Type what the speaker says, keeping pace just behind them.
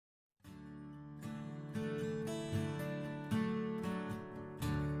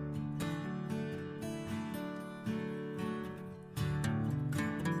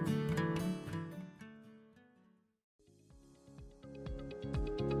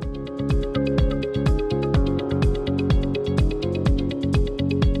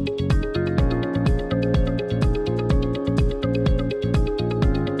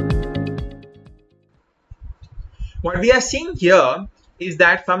we are seeing here is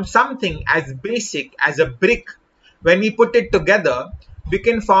that from something as basic as a brick, when we put it together, we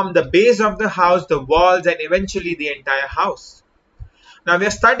can form the base of the house, the walls, and eventually the entire house. Now,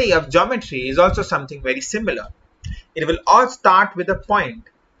 your study of geometry is also something very similar. It will all start with a point.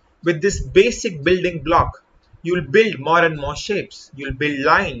 With this basic building block, you'll build more and more shapes. You'll build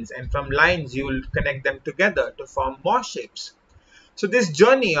lines, and from lines, you'll connect them together to form more shapes. So this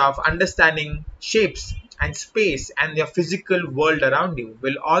journey of understanding shapes and space and your physical world around you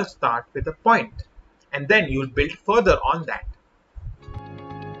will all start with a point, and then you'll build further on that.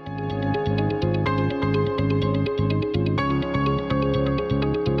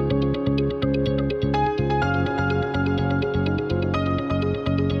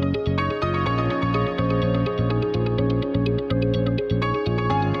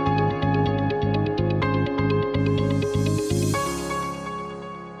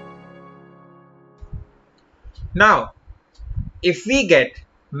 Now, if we get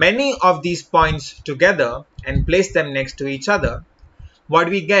many of these points together and place them next to each other, what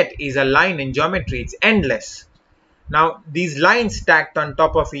we get is a line in geometry. It's endless. Now, these lines stacked on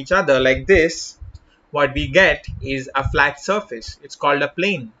top of each other like this, what we get is a flat surface. It's called a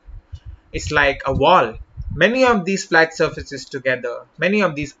plane. It's like a wall. Many of these flat surfaces together, many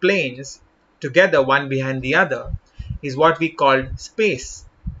of these planes together, one behind the other, is what we call space.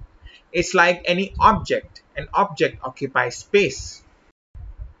 It's like any object. An object occupies space.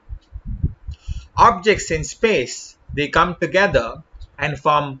 Objects in space, they come together and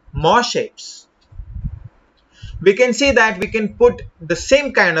form more shapes. We can see that we can put the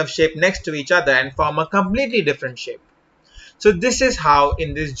same kind of shape next to each other and form a completely different shape. So this is how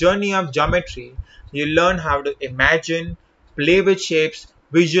in this journey of geometry, you learn how to imagine, play with shapes,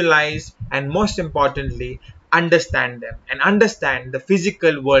 visualize, and most importantly, understand them and understand the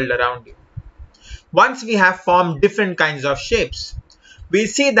physical world around you. Once we have formed different kinds of shapes, we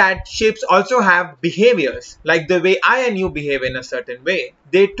see that shapes also have behaviors. Like the way I and you behave in a certain way,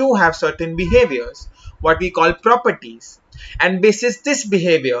 they too have certain behaviors, what we call properties. And basis this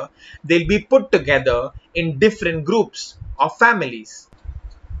behavior, they'll be put together in different groups or families.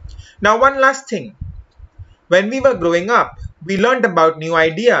 Now, one last thing. When we were growing up, we learned about new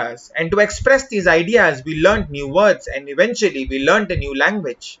ideas, and to express these ideas, we learned new words, and eventually we learned a new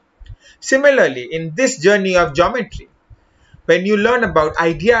language. Similarly, in this journey of geometry, when you learn about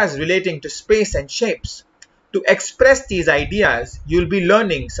ideas relating to space and shapes, to express these ideas, you'll be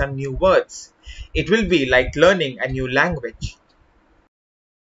learning some new words. It will be like learning a new language.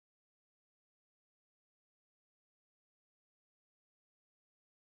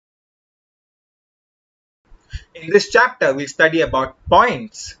 In this chapter, we'll study about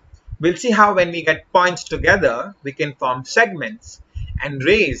points. We'll see how when we get points together, we can form segments and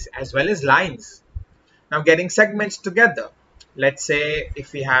rays as well as lines. Now, getting segments together, let's say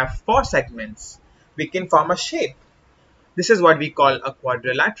if we have 4 segments, we can form a shape. This is what we call a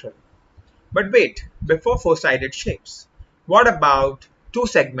quadrilateral. But wait, before 4-sided shapes, what about 2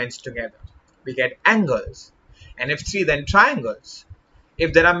 segments together? We get angles. And if 3, then triangles.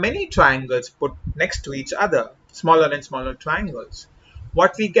 If there are many triangles put next to each other, smaller and smaller triangles,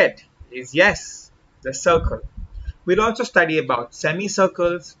 what we get is, yes, the circle. We'll also study about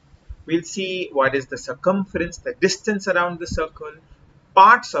semicircles. We'll see what is the circumference, the distance around the circle,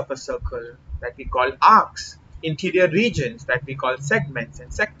 parts of a circle that we call arcs, interior regions that we call segments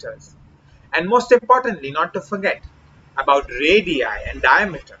and sectors. And most importantly, not to forget about radii and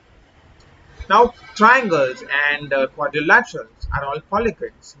diameter. Now, triangles and quadrilaterals are all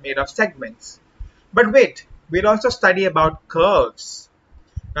polygons made of segments. But wait, we'll also study about curves.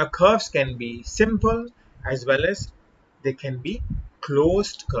 Now, curves can be simple as well as they can be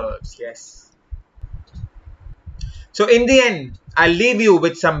closed curves, yes. So in the end, I'll leave you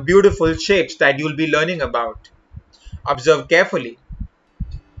with some beautiful shapes that you'll be learning about. Observe carefully.